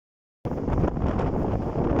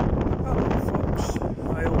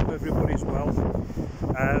everybody's well.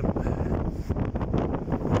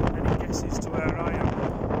 Any guesses to where I am?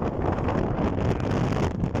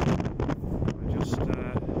 I just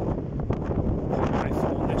put my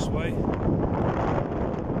phone this way.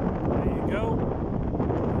 There you go.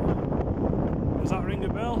 Does that ring a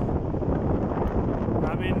bell?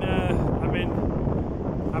 I'm in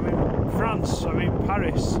France. I'm in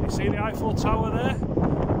Paris. You see the Eiffel Tower there?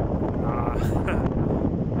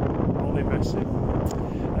 Only messing.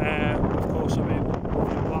 Of course, I'm in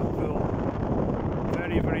Blackpool.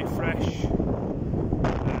 Very, very fresh.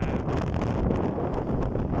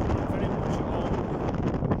 Very much at home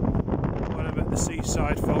when I'm at the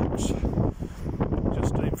seaside, folks.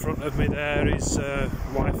 Just in front of me there is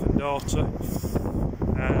wife and daughter.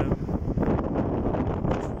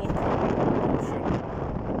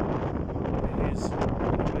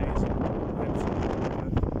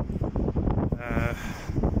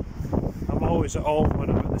 Always at home when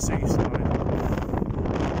I'm at the seaside.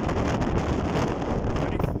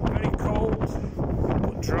 Very, very cold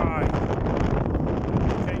but dry. I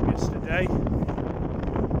came yesterday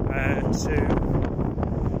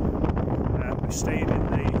we stayed in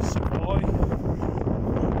the Savoy.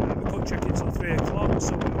 We couldn't check in till 3 o'clock,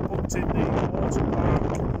 so we were booked in the water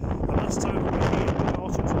park. And last time we were here, the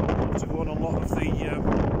daughters wanted to go on a lot of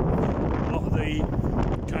the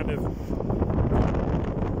kind of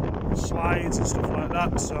slides and stuff like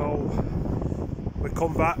that, so we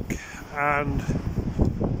come back and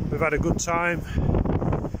we've had a good time.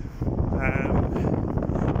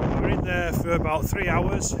 We were in there for about 3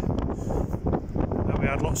 hours and we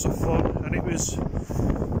had lots of fun, and it was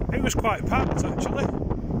quite packed actually.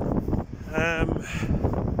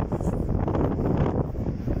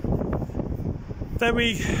 Then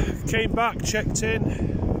we came back, checked in,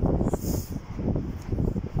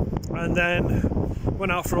 and then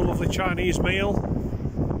went out for a lovely Chinese meal,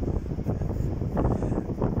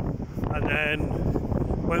 and then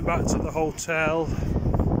went back to the hotel.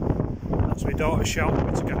 That's my daughter shouting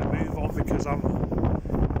me to get a move on because I'm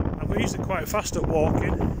usually quite fast at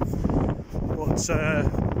walking, but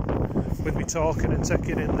with me talking and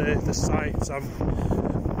taking in the sights, I'm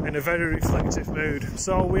in a very reflective mood.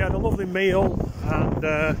 So we had a lovely meal and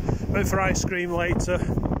went for ice cream later,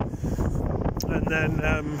 and then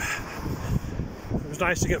it was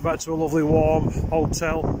nice to get back to a lovely warm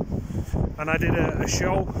hotel, and I did a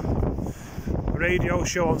radio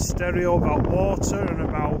show on stereo about water and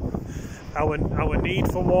about our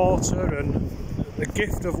need for water and the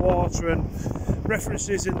gift of water, and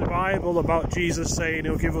references in the Bible about Jesus saying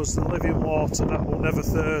he'll give us the living water that will never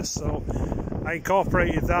thirst. So I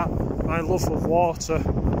incorporated that, my love of water,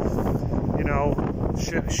 you know,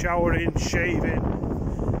 showering, shaving.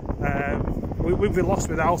 We'd be lost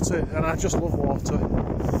without it, and I just love water.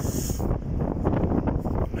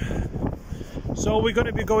 So we're going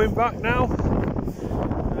to be going back now.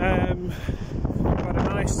 We've had a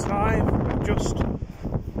nice time. We've just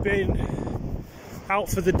been out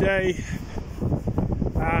for the day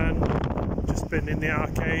and just been in the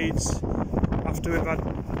arcades after we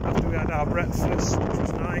had our breakfast, which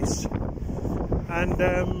was nice. And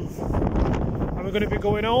we're going to be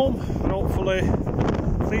going home, and hopefully,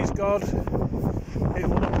 please God, it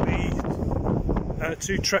will not be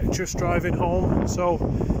too treacherous driving home. So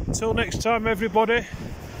until next time, everybody,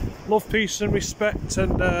 love, peace and respect,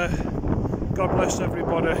 and God bless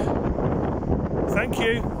everybody. Thank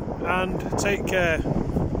you and take care.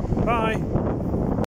 Bye.